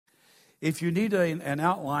If you need an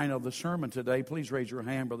outline of the sermon today, please raise your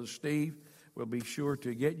hand. Brother Steve will be sure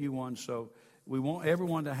to get you one. So we want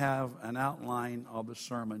everyone to have an outline of the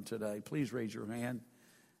sermon today. Please raise your hand,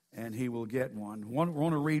 and he will get one. We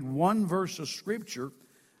want to read one verse of Scripture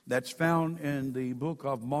that's found in the book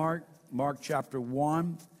of Mark, Mark chapter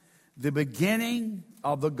 1, the beginning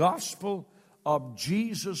of the gospel of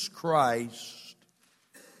Jesus Christ,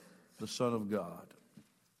 the Son of God.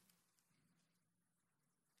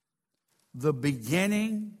 The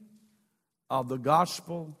beginning of the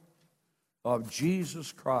gospel of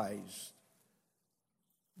Jesus Christ,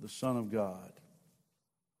 the Son of God.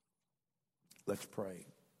 Let's pray.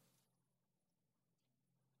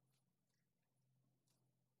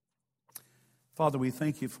 Father, we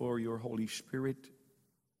thank you for your Holy Spirit.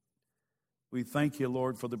 We thank you,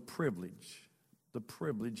 Lord, for the privilege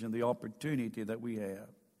and the opportunity that we have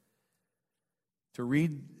to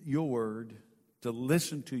read your word, to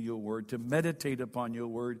listen to your word, to meditate upon your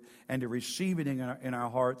word, and to receive it in our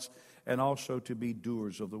hearts, and also to be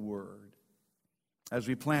doers of the word. As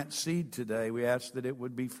we plant seed today, we ask that it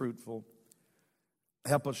would be fruitful.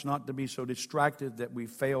 Help us not to be so distracted that we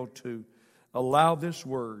fail to allow this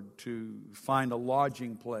word to find a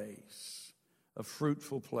lodging place, a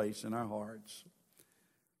fruitful place in our hearts.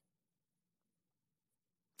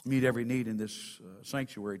 Meet every need in this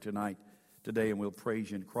sanctuary today, and we'll praise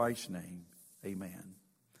you in Christ's name. Amen.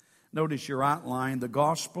 Notice your outline. The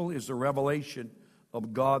gospel is the revelation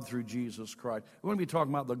of God through Jesus Christ. We're going to be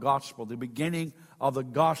talking about the gospel, the beginning of the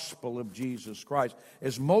gospel of Jesus Christ.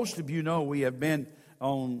 As most of you know, we have been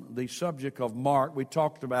on the subject of Mark. We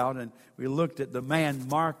talked about and we looked at the man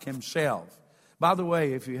Mark himself. By the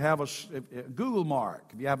way, if you have Google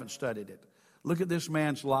Mark, if you haven't studied it, look at this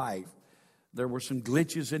man's life. There were some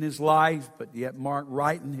glitches in his life, but yet Mark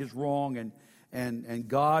righting his wrong, and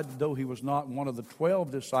God, though he was not one of the 12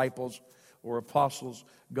 disciples or apostles,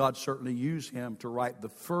 God certainly used him to write the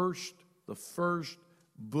first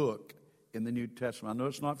book in the New Testament. I know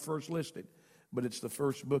it's not first listed, but it's the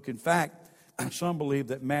first book. In fact, some believe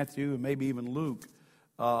that Matthew and maybe even Luke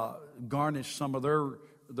garnished some of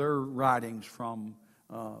their writings from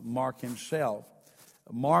Mark himself.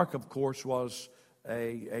 Mark, of course, was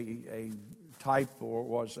a type or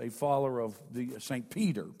was a follower of the St.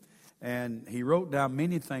 Peter. And he wrote down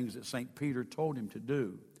many things that St. Peter told him to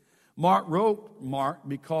do. Mark wrote Mark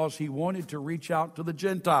because he wanted to reach out to the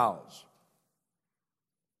Gentiles.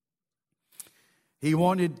 He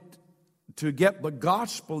wanted to get the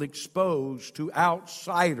gospel exposed to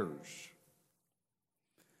outsiders.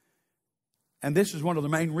 And this is one of the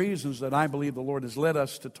main reasons that I believe the Lord has led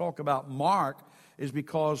us to talk about Mark, is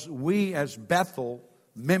because we as Bethel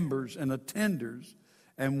members and attenders,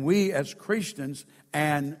 and we as Christians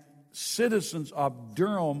and citizens of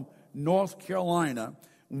Durham, North Carolina,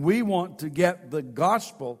 we want to get the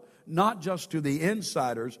gospel not just to the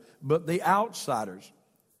insiders, but the outsiders.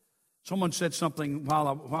 Someone said something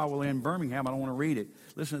while we're in Birmingham. I don't want to read it.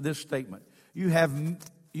 Listen to this statement. You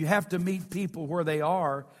have to meet people where they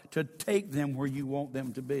are to take them where you want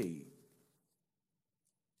them to be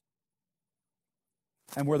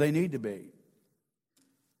and where they need to be.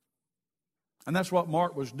 And that's what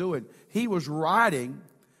Mark was doing. He was writing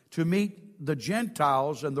to meet the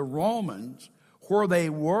Gentiles and the Romans where they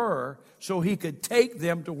were so he could take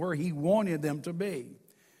them to where he wanted them to be.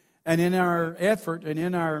 And in our effort and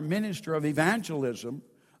in our ministry of evangelism,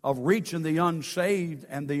 of reaching the unsaved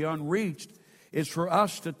and the unreached, is for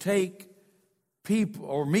us to take people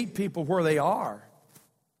or meet people where they are.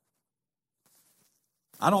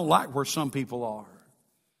 I don't like where some people are.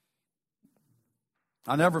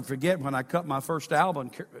 I'll never forget when I cut my first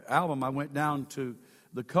album, I went down to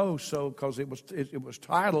the coast, because it was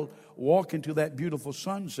titled "Walking to That Beautiful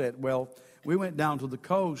Sunset." Well, we went down to the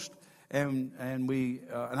coast, and we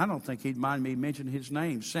and I don't think he'd mind me mentioning his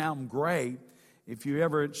name, Sam Gray. If you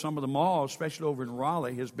ever at some of the malls, especially over in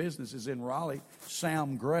Raleigh, his business is in Raleigh.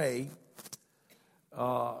 Sam Gray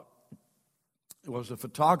was a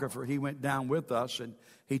photographer. He went down with us, and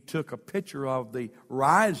he took a picture of the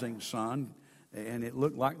rising sun, and it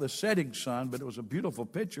looked like the setting sun, but it was a beautiful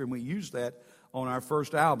picture, and we used that on our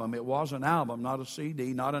first album. It was an album, not a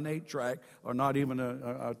CD, not an 8-track, or not even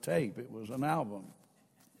a tape. It was an album.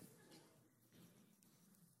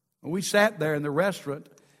 We sat there in the restaurant,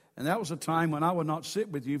 and that was a time when I would not sit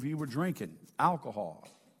with you if you were drinking alcohol.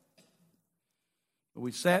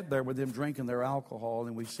 We sat there with them drinking their alcohol,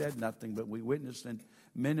 and we said nothing, but we witnessed and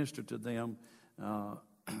ministered to them.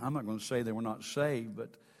 I'm not going to say they were not saved,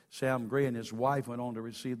 but Sam Gray and his wife went on to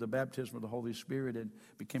receive the baptism of the Holy Spirit and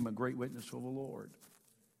became a great witness for the Lord.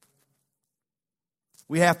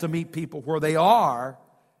 We have to meet people where they are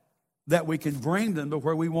that we can bring them to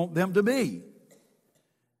where we want them to be.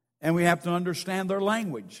 And we have to understand their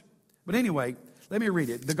language. But anyway, let me read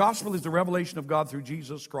it. The gospel is the revelation of God through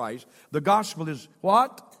Jesus Christ. The gospel is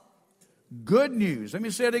what? Good news. Let me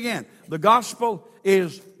say it again. The gospel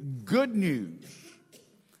is good news.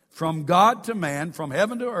 From God to man, from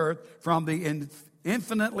heaven to earth, from the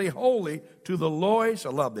infinitely holy to the lowest, I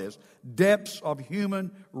love this, depths of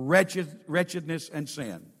human wretchedness and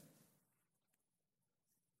sin.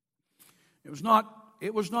 It was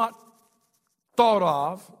not thought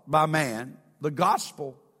of by man. The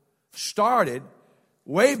gospel started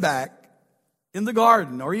way back in the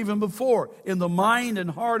garden, or even before, in the mind and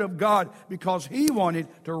heart of God, because He wanted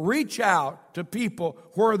to reach out to people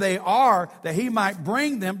where they are, that He might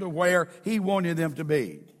bring them to where He wanted them to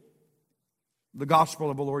be. The gospel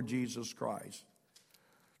of the Lord Jesus Christ.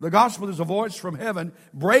 The gospel is a voice from heaven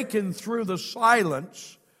breaking through the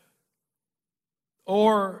silence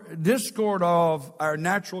or discord of our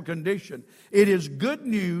natural condition. It is good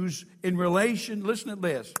news in relation, listen to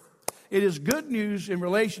this, it is good news in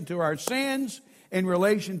relation to our sins, in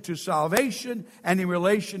relation to salvation, and in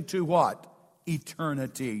relation to what?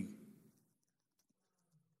 Eternity.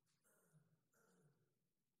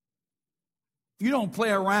 You don't play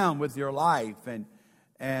around with your life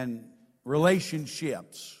and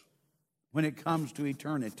relationships when it comes to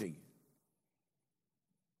eternity.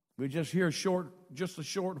 We just hear just a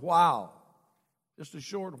short while. Just a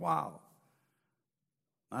short while.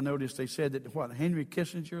 I noticed they said that, Henry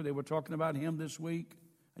Kissinger, they were talking about him this week.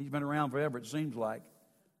 He's been around forever, it seems like.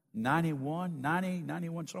 91,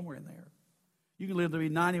 somewhere in there. You can live to be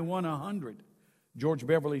 91, 100. George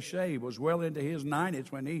Beverly Shea was well into his 90s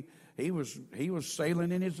when he was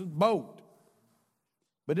sailing in his boat.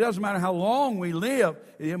 But it doesn't matter how long we live.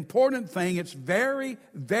 The important thing, it's very,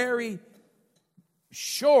 very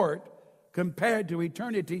short compared to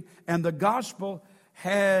eternity. And the gospel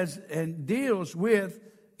has and deals with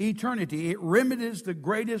eternity. It remedies the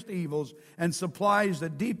greatest evils and supplies the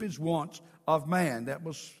deepest wants of man. That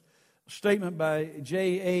was a statement by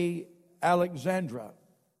J.A. Alexandra.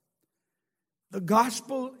 The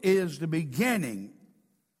gospel is the beginning.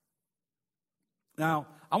 Now,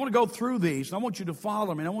 I want to go through these, and I want you to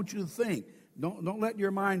follow me, and I want you to think. Don't let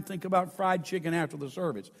your mind think about fried chicken after the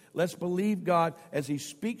service. Let's believe God as He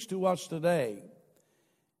speaks to us today.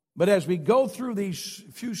 But as we go through these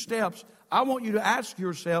few steps, I want you to ask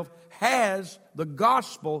yourself, has the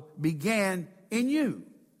gospel began in you?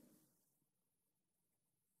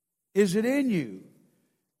 Is it in you?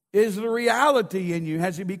 Is it a reality in you?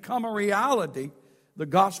 Has it become a reality? The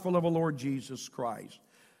gospel of the Lord Jesus Christ.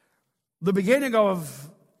 The beginning of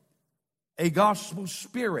a gospel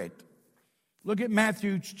spirit. Look at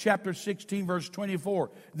Matthew chapter 16, verse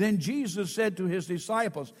 24. Then Jesus said to His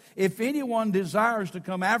disciples, if anyone desires to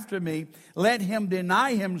come after me, let him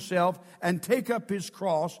deny himself and take up his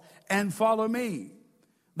cross and follow me.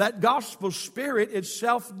 That gospel spirit is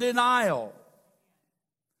self-denial.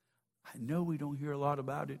 I know we don't hear a lot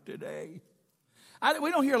about it today.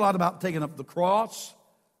 We don't hear a lot about taking up the cross.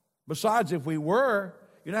 Besides, if we were,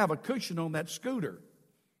 you'd have a cushion on that scooter.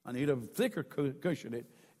 I need a thicker cushion. It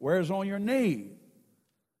wears on your knee.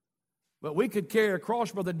 But we could carry a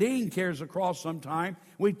cross. Brother Dean carries a cross sometime.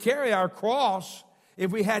 We'd carry our cross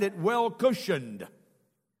if we had it well cushioned.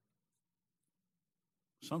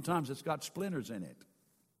 Sometimes it's got splinters in it.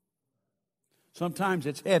 Sometimes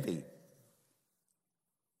it's heavy.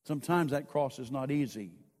 Sometimes that cross is not easy.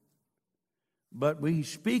 But we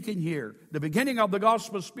speak in here. The beginning of the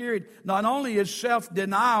gospel spirit not only is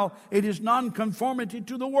self-denial, it is nonconformity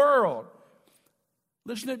to the world.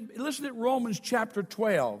 Listen at Romans chapter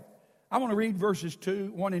 12. I want to read verses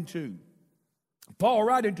 1 and 2. Paul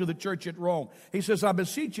writing to the church at Rome. He says, I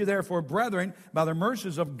beseech you therefore, brethren, by the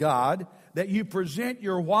mercies of God, that you present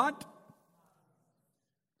your what?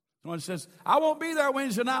 Someone says, I won't be there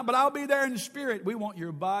Wednesday night, but I'll be there in the spirit. We want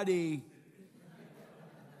your body.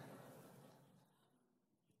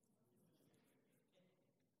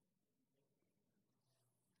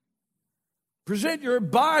 Present your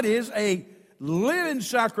bodies a living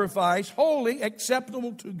sacrifice, holy,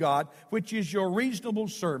 acceptable to God, which is your reasonable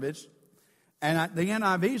service. And the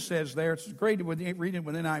NIV says there, it's great when you read it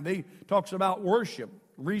with NIV, talks about worship,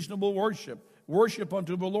 reasonable worship, worship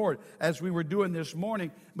unto the Lord, as we were doing this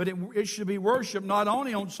morning. But it should be worship not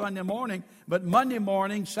only on Sunday morning, but Monday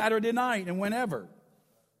morning, Saturday night, and whenever.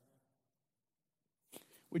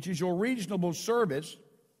 Which is your reasonable service.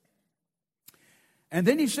 And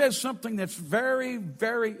then he says something that's very,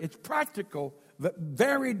 very, it's practical, but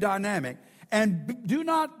very dynamic. And do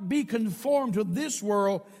not be conformed to this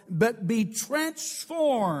world, but be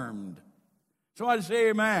transformed. Somebody say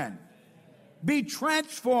amen. be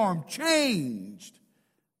transformed, changed.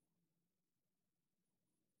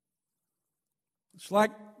 It's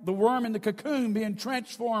like the worm in the cocoon being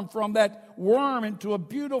transformed from that worm into a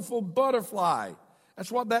beautiful butterfly.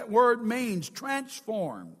 That's what that word means,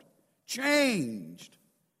 transformed, changed.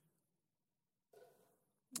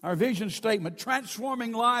 Our vision statement,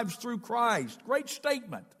 transforming lives through Christ. Great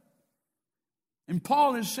statement. And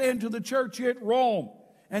Paul is saying to the church here at Rome,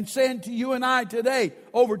 and saying to you and I today,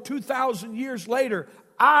 over 2,000 years later,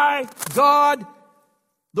 God,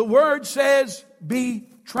 the Word says, be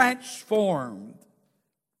transformed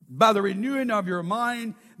by the renewing of your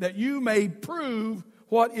mind, that you may prove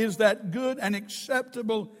what is that good and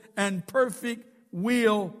acceptable and perfect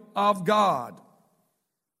will of God.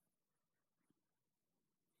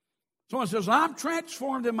 Someone says, I'm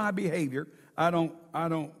transformed in my behavior. I don't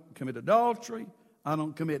commit adultery. I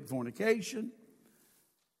don't commit fornication.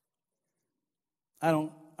 I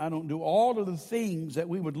don't do all of the things that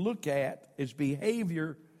we would look at as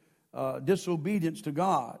behavior, disobedience to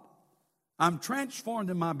God. I'm transformed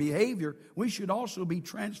in my behavior. We should also be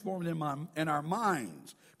transformed in our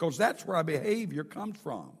minds, because that's where our behavior comes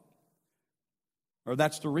from. Or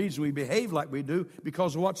that's the reason we behave like we do,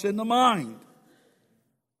 because of what's in the mind.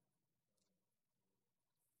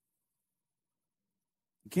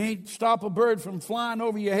 You can't stop a bird from flying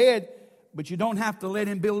over your head, but you don't have to let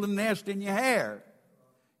him build a nest in your hair.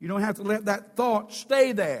 You don't have to let that thought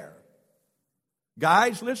stay there.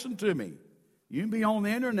 Guys, listen to me. You can be on the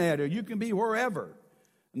internet or you can be wherever.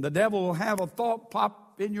 And the devil will have a thought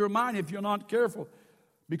pop in your mind if you're not careful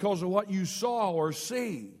because of what you saw or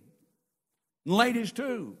see. And ladies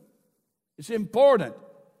too. It's important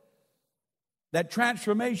that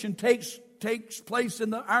transformation takes place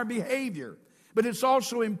in our behavior. But it's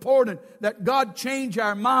also important that God change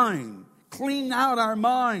our mind, clean out our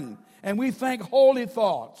mind, and we think holy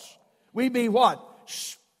thoughts. We be what?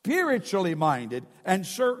 Spiritually minded, and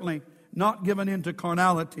certainly not given into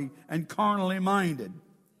carnality and carnally minded.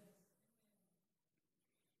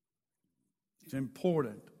 It's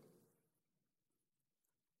important.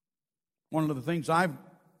 One of the things I've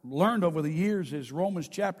learned over the years is Romans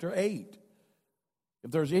chapter 8.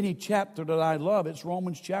 If there's any chapter that I love, it's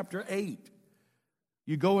Romans chapter 8.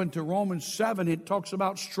 You go into Romans 7, it talks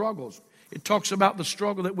about struggles. It talks about the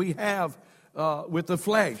struggle that we have with the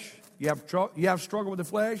flesh. You have struggle with the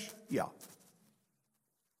flesh? Yeah.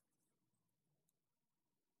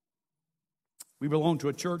 We belonged to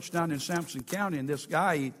a church down in Sampson County, and this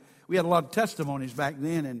guy, we had a lot of testimonies back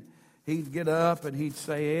then, and he'd get up and he'd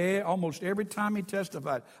say, almost every time he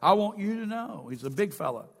testified, I want you to know. He's a big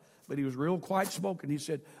fella, but he was real quiet spoken. He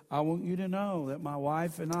said, I want you to know that my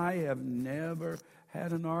wife and I have never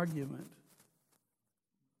had an argument.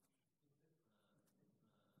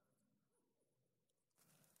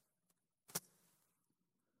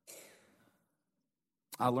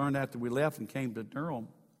 I learned after we left and came to Durham,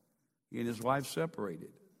 he and his wife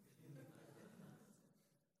separated.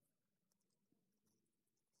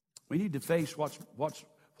 We need to face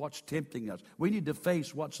what's tempting us. We need to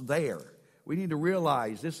face what's there. We need to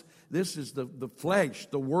realize this is the flesh,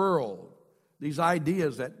 the world, these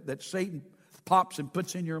ideas that Satan pops and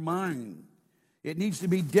puts in your mind. It needs to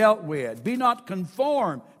be dealt with. Be not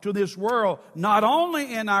conformed to this world, not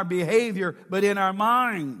only in our behavior, but in our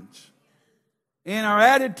minds, in our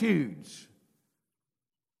attitudes.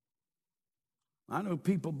 I know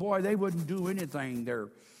people, boy, they wouldn't do anything. Their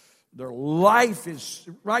life is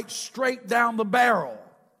right straight down the barrel.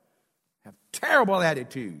 Have terrible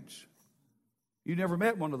attitudes. You never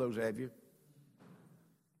met one of those, have you?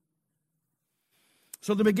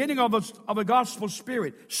 So the beginning of a gospel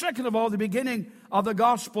spirit. Second of all, the beginning of the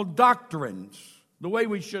gospel doctrines, the way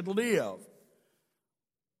we should live.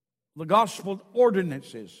 The gospel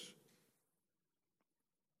ordinances.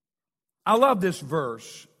 I love this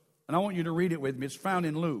verse, and I want you to read it with me. It's found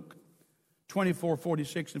in Luke 24,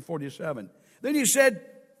 46 and 47. Then he said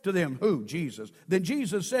to them, who? Jesus. Then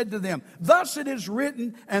Jesus said to them, thus it is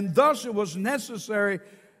written, and thus it was necessary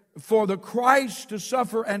for the Christ to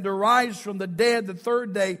suffer and to rise from the dead the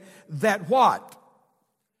third day, that what?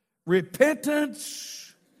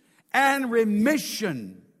 Repentance and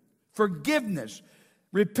remission, forgiveness,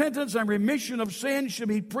 repentance and remission of sins should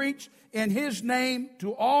be preached in His name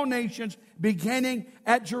to all nations, beginning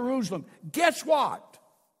at Jerusalem. Guess what?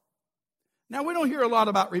 Now, we don't hear a lot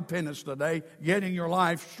about repentance today, getting your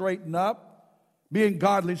life straightened up, being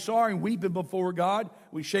godly sorry and weeping before God.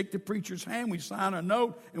 We shake the preacher's hand, we sign a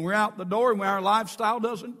note, and we're out the door, and our lifestyle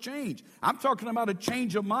doesn't change. I'm talking about a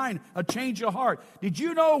change of mind, a change of heart. Did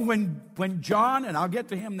you know when John, and I'll get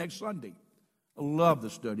to him next Sunday. I love the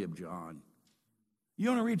study of John. You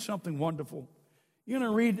want to read something wonderful? You want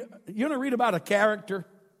to read about a character?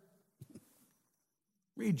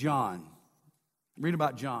 Read John. Read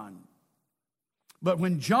about John. But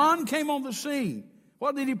when John came on the scene,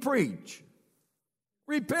 what did he preach?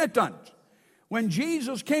 Repentance. When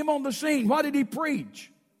Jesus came on the scene, what did he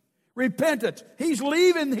preach? Repentance. He's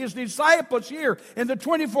leaving his disciples here in the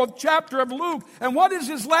 24th chapter of Luke. And what is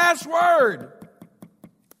his last word?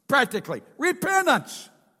 Practically, repentance.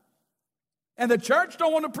 And the church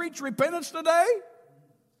don't want to preach repentance today?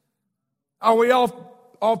 Are we off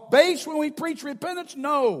base when we preach repentance?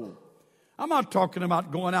 No. I'm not talking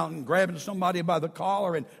about going out and grabbing somebody by the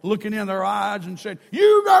collar and looking in their eyes and saying,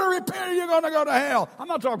 you got to repent or you're going to go to hell. I'm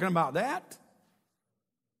not talking about that.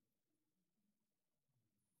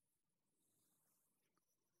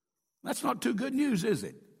 That's not too good news, is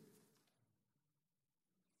it?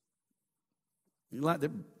 You like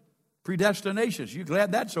the predestinations. You're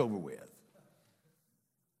glad that's over with.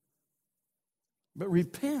 But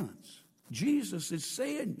repentance, Jesus is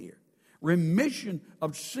saying here, remission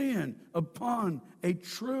of sin upon a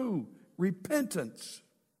true repentance.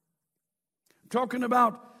 I'm talking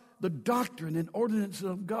about the doctrine and ordinances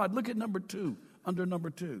of God. Look at number 2, under number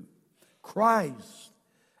 2. Christ.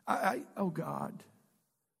 Oh God.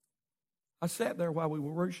 I sat there while we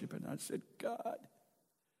were worshiping. I said, God,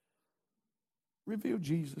 reveal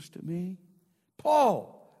Jesus to me.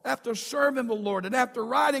 Paul, after serving the Lord and after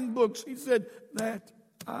writing books, he said, that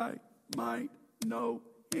I might know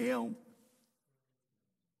him.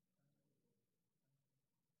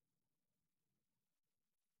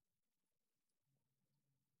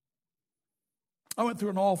 I went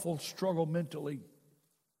through an awful struggle mentally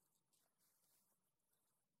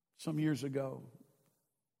some years ago.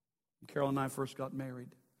 Carol and I first got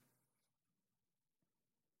married.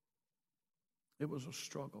 It was a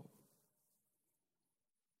struggle.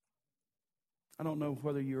 I don't know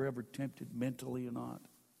whether you're ever tempted mentally or not,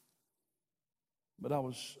 but I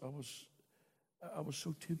was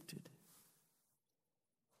so tempted.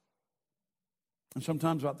 And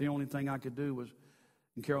sometimes about the only thing I could do was,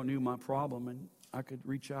 and Carol knew my problem, and I could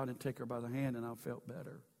reach out and take her by the hand, and I felt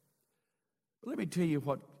better. But let me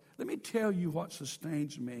tell you what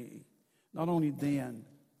sustains me. Not only then,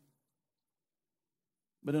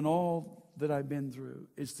 but in all that I've been through,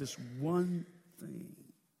 is this one thing.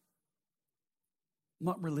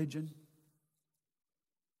 Not religion,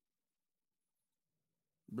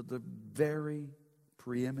 but the very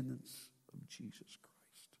preeminence of Jesus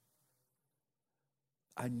Christ.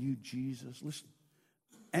 I knew Jesus. Listen,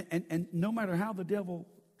 and no matter how the devil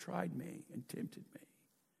tried me and tempted me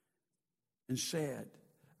and said,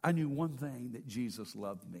 I knew one thing, that Jesus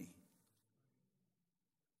loved me.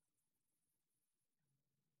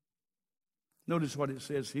 Notice what it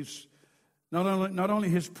says. He's not only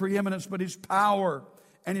his preeminence, but his power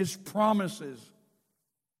and his promises.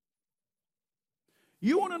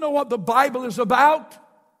 You want to know what the Bible is about?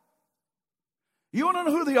 You want to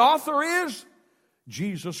know who the author is?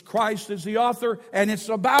 Jesus Christ is the author, and it's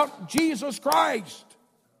about Jesus Christ.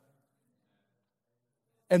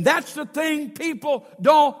 And that's the thing people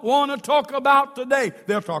don't want to talk about today.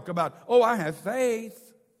 They'll talk about, oh, I have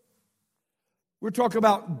faith. We're talking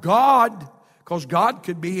about God, because God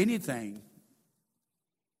could be anything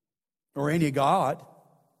or any God.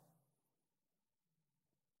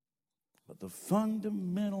 But the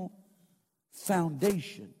fundamental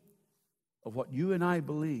foundation of what you and I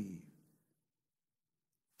believe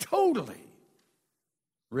totally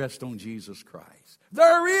rests on Jesus Christ.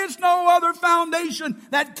 There is no other foundation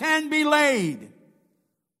that can be laid.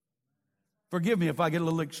 Forgive me if I get a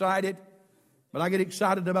little excited, but I get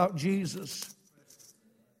excited about Jesus.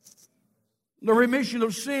 The remission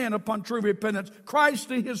of sin upon true repentance.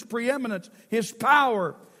 Christ in his preeminence, his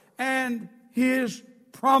power, and his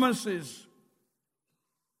promises.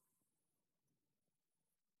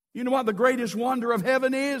 You know what the greatest wonder of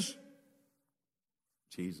heaven is?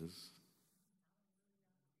 Jesus.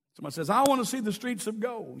 Somebody says, I want to see the streets of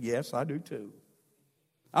gold. Yes, I do too.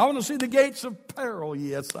 I want to see the gates of peril.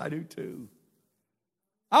 Yes, I do too.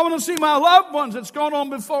 I want to see my loved ones that's gone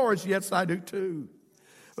on before us. Yes, I do too.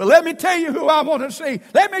 But let me tell you who I want to see.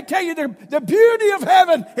 Let me tell you the beauty of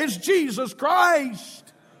heaven is Jesus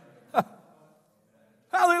Christ.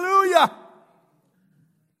 Hallelujah.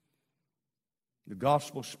 The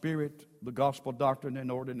gospel spirit, the gospel doctrine and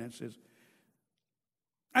ordinances,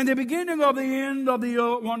 and the beginning of the end of the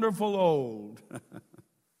wonderful old.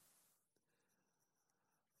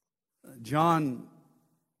 John,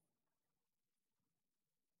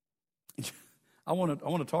 I want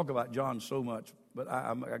to talk about John so much, but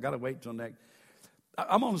I got to wait till next.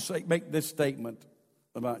 I'm going to make this statement.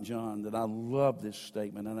 about John that I love this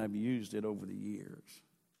statement, and I've used it over the years.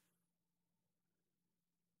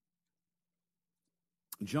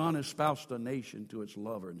 John espoused a nation to its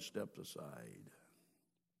lover and stepped aside.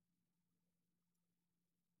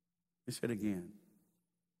 He said again,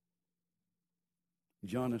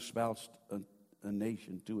 John espoused a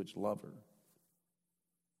nation to its lover,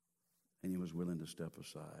 and he was willing to step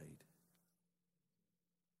aside.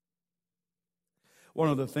 One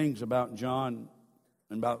of the things about John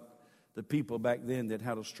and about the people back then that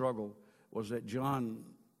had a struggle was that John's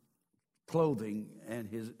clothing and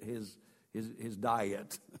his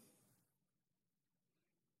diet.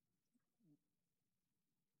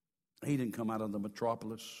 He didn't come out of the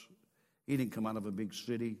metropolis. He didn't come out of a big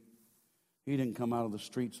city. He didn't come out of the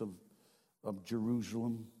streets of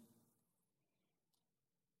Jerusalem.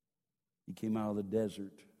 He came out of the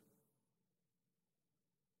desert.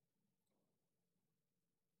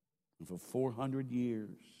 And for 400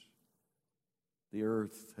 years, the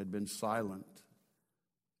earth had been silent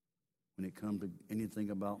when it come to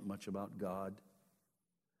anything much about God.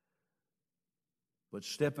 But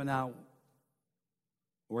stepping out,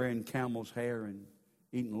 wearing camel's hair and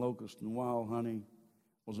eating locusts and wild honey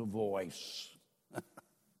was a voice.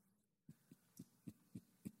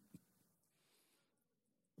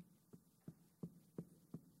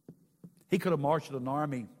 He could have marshaled an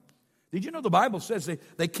army. Did you know the Bible says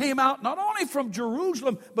they came out not only from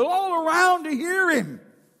Jerusalem, but all around to hear him?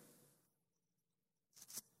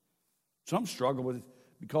 Some struggled with it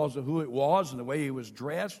because of who it was and the way he was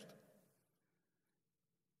dressed.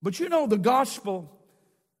 But you know, the gospel,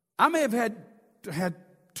 I may have had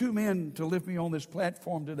two men to lift me on this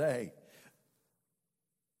platform today.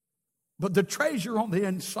 But the treasure on the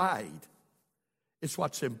inside is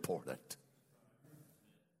what's important.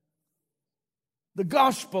 The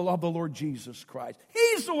gospel of the Lord Jesus Christ.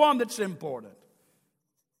 He's the one that's important.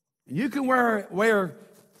 And you can wear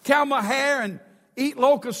camel hair and eat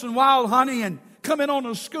locusts and wild honey and come in on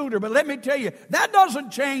a scooter. But let me tell you, that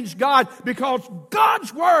doesn't change God, because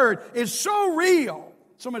God's word is so real.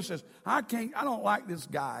 Somebody says, I don't like this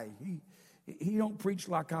guy. He don't preach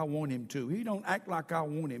like I want him to. He don't act like I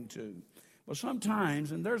want him to. But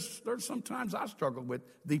sometimes, and there's sometimes I struggle with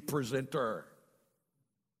the presenter.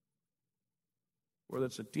 Whether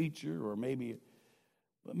it's a teacher or maybe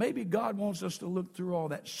God wants us to look through all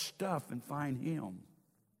that stuff and find him.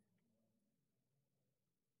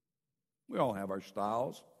 We all have our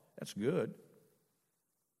styles. That's good.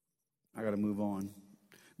 I got to move on.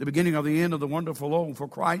 The beginning of the end of the wonderful law for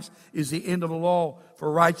Christ is the end of the law for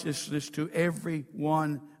righteousness to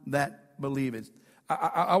everyone that believeth.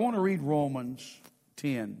 I want to read Romans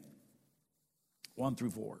 10, 1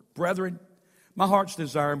 through 4. Brethren, my heart's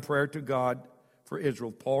desire and prayer to God for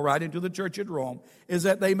Israel, Paul writing to the church at Rome, is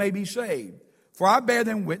that they may be saved. For I bear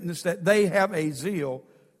them witness that they have a zeal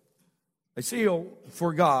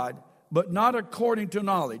for God, but not according to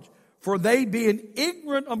knowledge. For they, being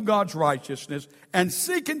ignorant of God's righteousness and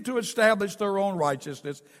seeking to establish their own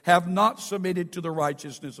righteousness, have not submitted to the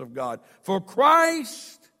righteousness of God. For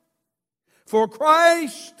Christ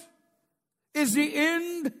is the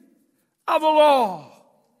end of the law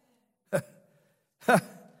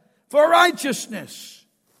for righteousness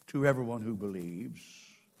to everyone who believes.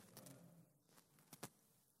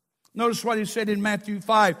 Notice what he said in Matthew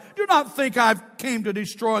 5. Do not think I've came to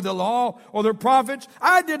destroy the law or the prophets.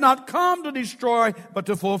 I did not come to destroy, but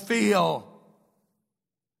to fulfill.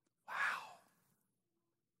 Wow.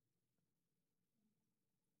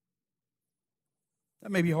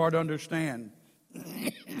 That may be hard to understand.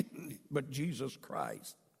 But Jesus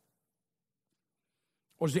Christ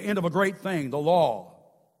was the end of a great thing, the law,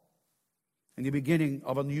 and the beginning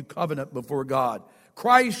of a new covenant before God.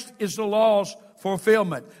 Christ is the law's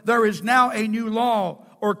fulfillment. There is now a new law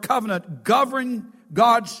or covenant governing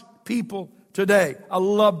God's people today. I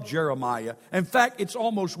love Jeremiah. In fact, it's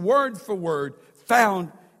almost word for word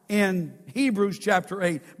found in Hebrews chapter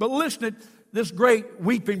 8. But listen to this great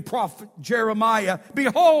weeping prophet Jeremiah.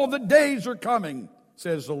 Behold, the days are coming,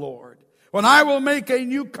 says the Lord, when I will make a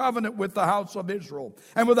new covenant with the house of Israel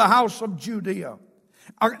and with the house of Judea,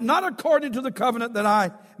 not according to the covenant that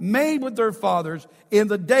I made with their fathers in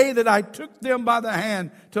the day that I took them by the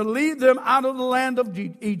hand to lead them out of the land of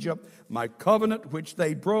Egypt, my covenant which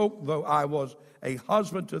they broke, though I was a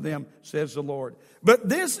husband to them, says the Lord. But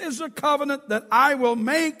this is a covenant that I will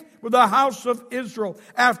make with the house of Israel.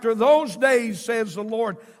 After those days, says the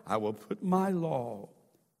Lord, I will put my law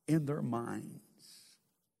in their minds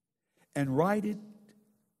and write it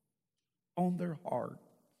on their heart.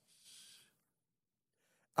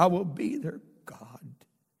 I will be their God.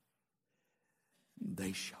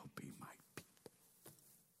 They shall be my people.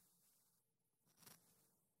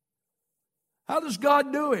 How does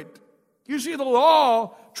God do it? You see, the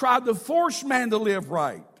law tried to force man to live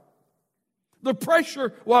right. The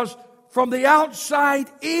pressure was from the outside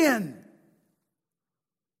in.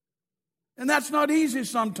 And that's not easy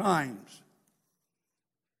sometimes,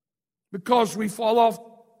 because we fall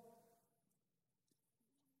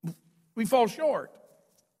short.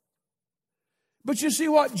 But you see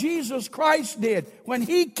what Jesus Christ did when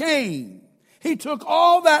He came. He took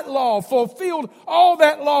all that law, fulfilled all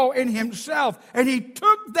that law in Himself, and He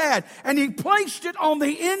took that and He placed it on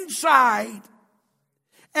the inside.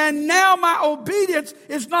 And now my obedience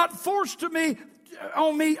is not forced on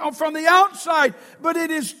me from the outside, but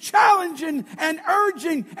it is challenging and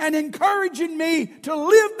urging and encouraging me to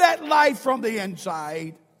live that life from the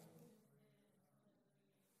inside.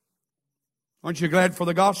 Aren't you glad for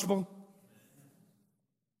the gospel?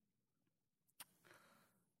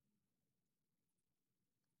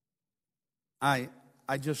 I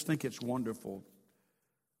just think it's wonderful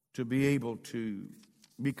to be able to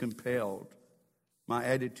be compelled, my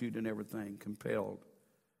attitude and everything, compelled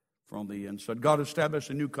from the inside. God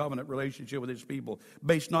established a new covenant relationship with His people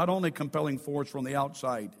based not only compelling force from the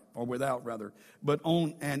outside, or without rather, but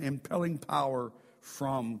on an impelling power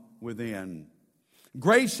from within.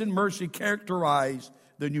 Grace and mercy characterize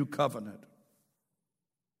the new covenant.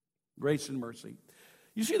 Grace and mercy.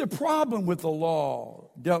 You see, the problem with the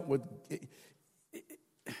law dealt with,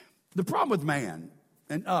 the problem with man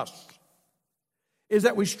and us is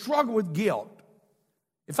that we struggle with guilt.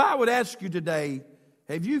 If I would ask you today,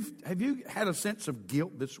 have you had a sense of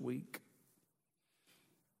guilt this week?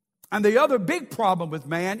 And the other big problem with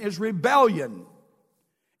man is rebellion.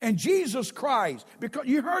 And Jesus Christ, because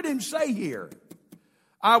you heard Him say here,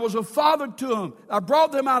 I was a father to them. I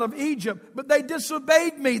brought them out of Egypt, but they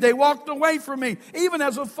disobeyed me. They walked away from me, even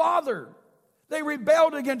as a father. They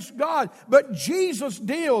rebelled against God. But Jesus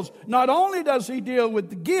deals, not only does He deal with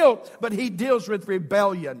the guilt, but He deals with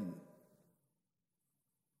rebellion.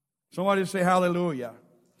 Somebody say hallelujah.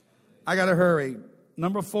 I got to hurry.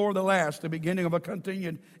 Number 4, the last, the beginning of a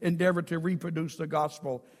continued endeavor to reproduce the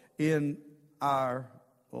gospel in our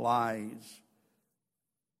lives.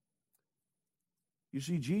 You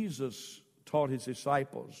see, Jesus taught His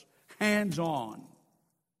disciples hands-on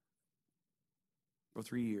for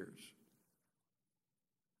 3 years.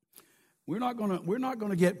 We're not going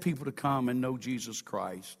to get people to come and know Jesus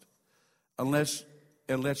Christ unless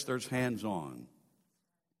there's hands-on.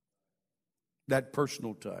 That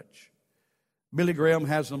personal touch. Billy Graham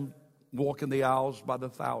has them walking the aisles by the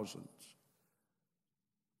thousands.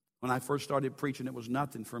 When I first started preaching, it was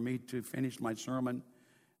nothing for me to finish my sermon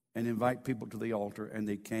and invite people to the altar, and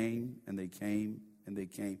they came, and they came, and they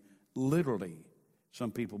came. Literally,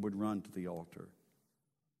 some people would run to the altar.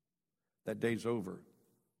 That day's over.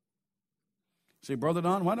 Say, Brother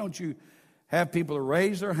Don, why don't you have people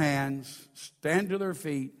raise their hands, stand to their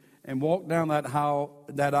feet, and walk down that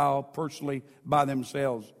aisle personally by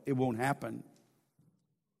themselves? It won't happen.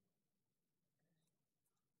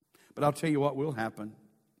 But I'll tell you what will happen.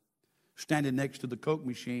 Standing next to the Coke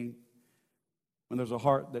machine, when there's a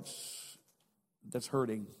heart that's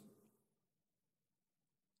hurting,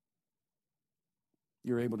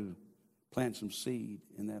 you're able to plant some seed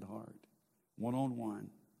in that heart, one-on-one.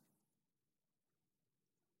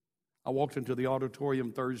 I walked into the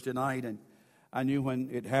auditorium Thursday night, and I knew when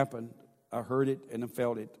it happened. I heard it and I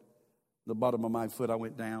felt it. The bottom of my foot, I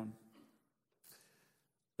went down.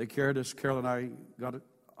 They carried us. Carol and I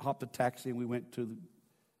hopped a taxi, and we went to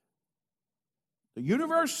the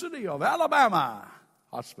University of Alabama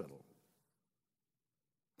Hospital.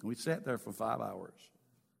 And we sat there for 5 hours.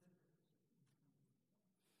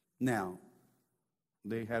 Now,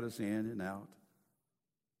 they had us in and out.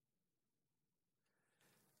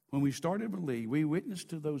 When we started to leave, we witnessed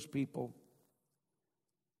to those people,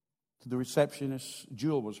 to the receptionist.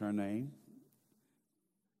 Jewel was her name.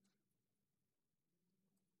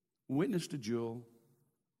 We witnessed to Jewel.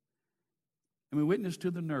 And we witnessed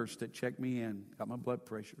to the nurse that checked me in, got my blood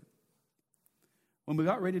pressure. When we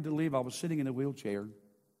got ready to leave, I was sitting in a wheelchair.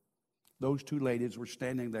 Those 2 ladies were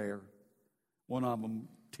standing there. One of them,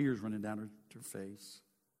 tears running down her face.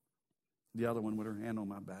 The other one with her hand on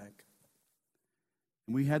my back.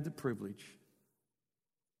 And we had the privilege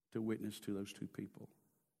to witness to those 2 people.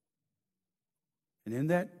 And in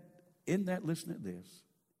that, listen to this,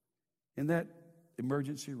 in that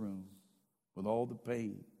emergency room, with all the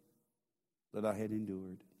pain that I had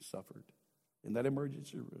endured, suffered, in that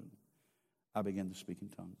emergency room, I began to speak in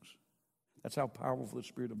tongues. That's how powerful the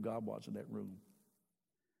Spirit of God was in that room.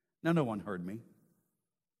 Now, no one heard me.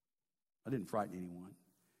 I didn't frighten anyone.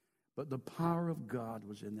 But the power of God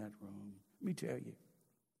was in that room. Let me tell you.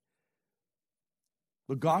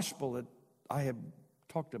 The gospel that I have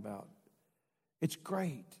talked about, it's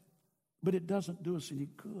great, but it doesn't do us any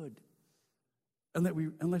good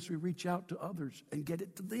unless we reach out to others and get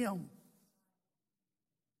it to them.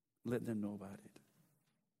 Let them know about it.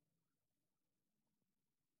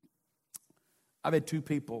 I've had two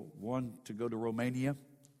people, one to go to Romania,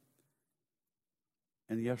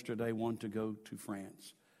 and yesterday one to go to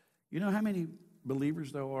France. You know how many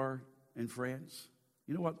believers there are in France?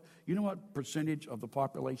 You know what percentage of the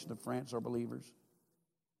population of France are believers?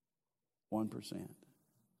 1%.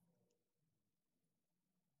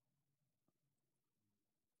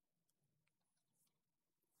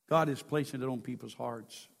 God is placing it on people's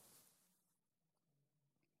hearts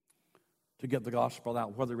to get the gospel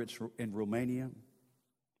out, whether it's in Romania,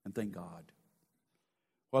 and thank God,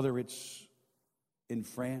 whether it's in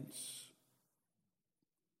France,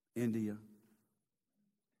 India,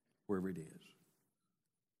 wherever it is.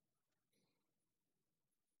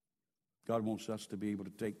 God wants us to be able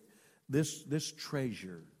to take this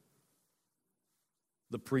treasure,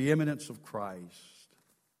 the preeminence of Christ.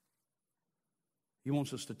 He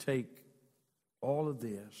wants us to take all of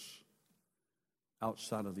this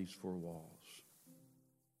outside of these four walls.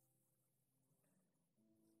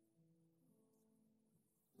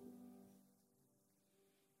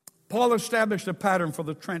 Paul established a pattern for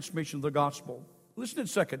the transmission of the gospel. Listen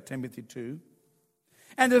to 2 Timothy 2.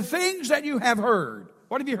 And the things that you have heard.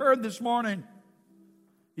 What have you heard this morning?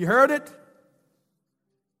 You heard it?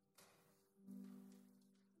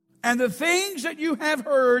 And the things that you have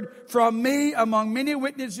heard from me among many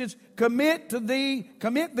witnesses, commit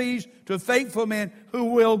these to faithful men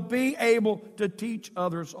who will be able to teach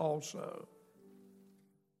others also.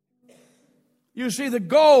 You see, the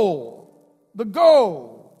goal,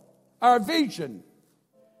 our vision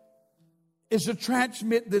is to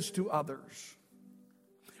transmit this to others.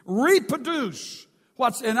 Reproduce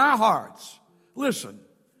what's in our hearts. Listen.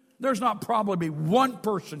 There's not probably one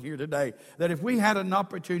person here today that if we had an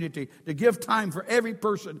opportunity to give time for every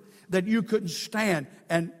person that you couldn't stand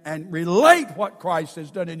and relate what Christ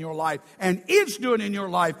has done in your life and is doing in your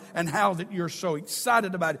life and how that you're so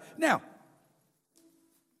excited about it. Now,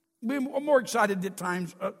 we're more excited at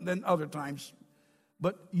times than other times,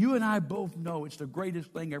 but you and I both know it's the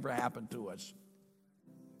greatest thing ever happened to us.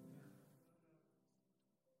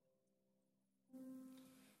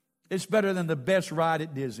 It's better than the best ride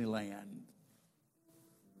at Disneyland.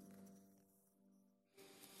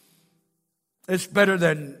 It's better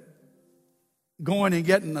than going and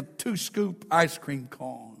getting a 2-scoop ice cream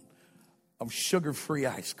cone of sugar-free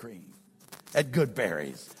ice cream at Good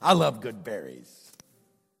Berries. I love Good Berries.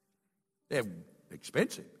 They're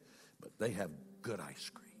expensive, but they have good ice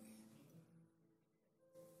cream.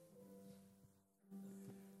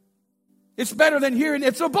 It's better than hearing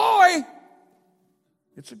it's a boy.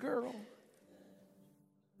 It's a girl.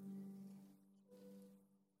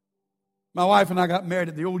 My wife and I got married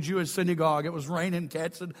at the old Jewish synagogue. It was raining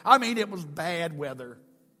cats. It was bad weather.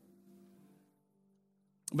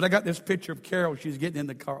 But I got this picture of Carol. She's getting in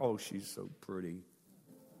the car. Oh, she's so pretty.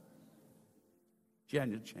 She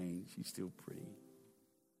hasn't changed. She's still pretty.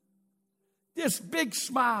 This big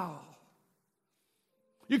smile.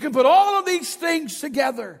 You can put all of these things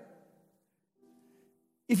together.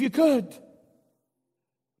 If you could.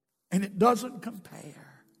 And it doesn't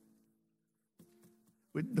compare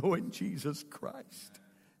with knowing Jesus Christ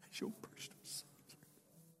as your personal Savior.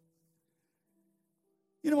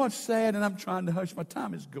 You know what's sad? And I'm trying to hush. My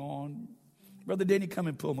time is gone. Brother Danny, come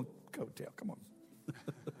and pull my coattail. Come on.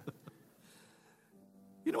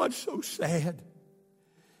 You know what's so sad?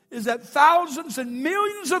 Is that thousands and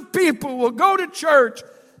millions of people will go to church.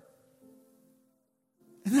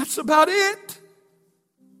 And that's about it.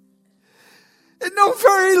 And know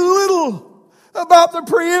very little about the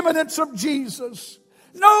preeminence of Jesus.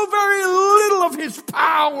 Know very little of His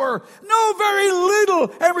power. Know very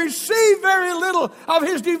little and receive very little of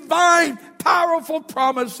His divine, powerful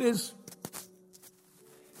promises.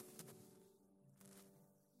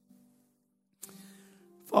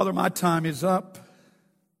 Father, my time is up.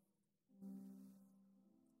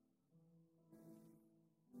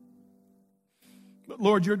 But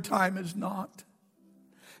Lord, your time is not.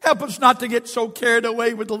 Help us not to get so carried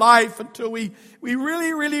away with life until we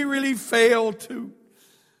really, really, really fail to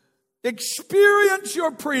experience your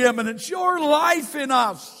preeminence, your life in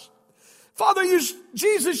us. Father,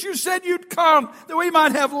 Jesus, you said you'd come that we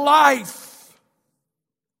might have life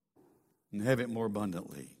and have it more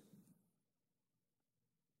abundantly.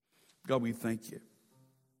 God, we thank you.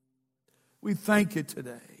 We thank you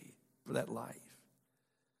today for that life.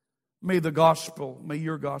 May the gospel, may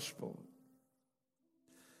your gospel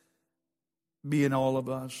be in all of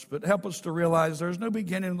us. But help us to realize there's no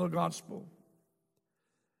beginning of the gospel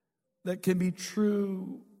that can be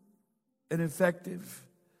true and effective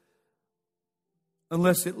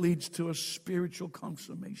unless it leads to a spiritual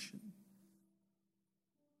consummation.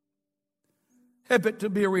 Help it to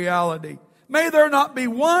be a reality. May there not be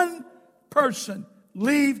one person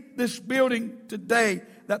leave this building today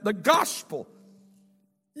that the gospel,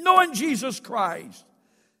 knowing Jesus Christ,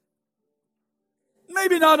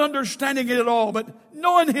 maybe not understanding it at all, but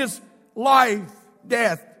knowing His life,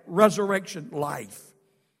 death, resurrection, life,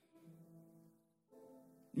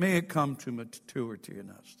 may it come to maturity in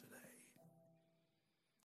us today.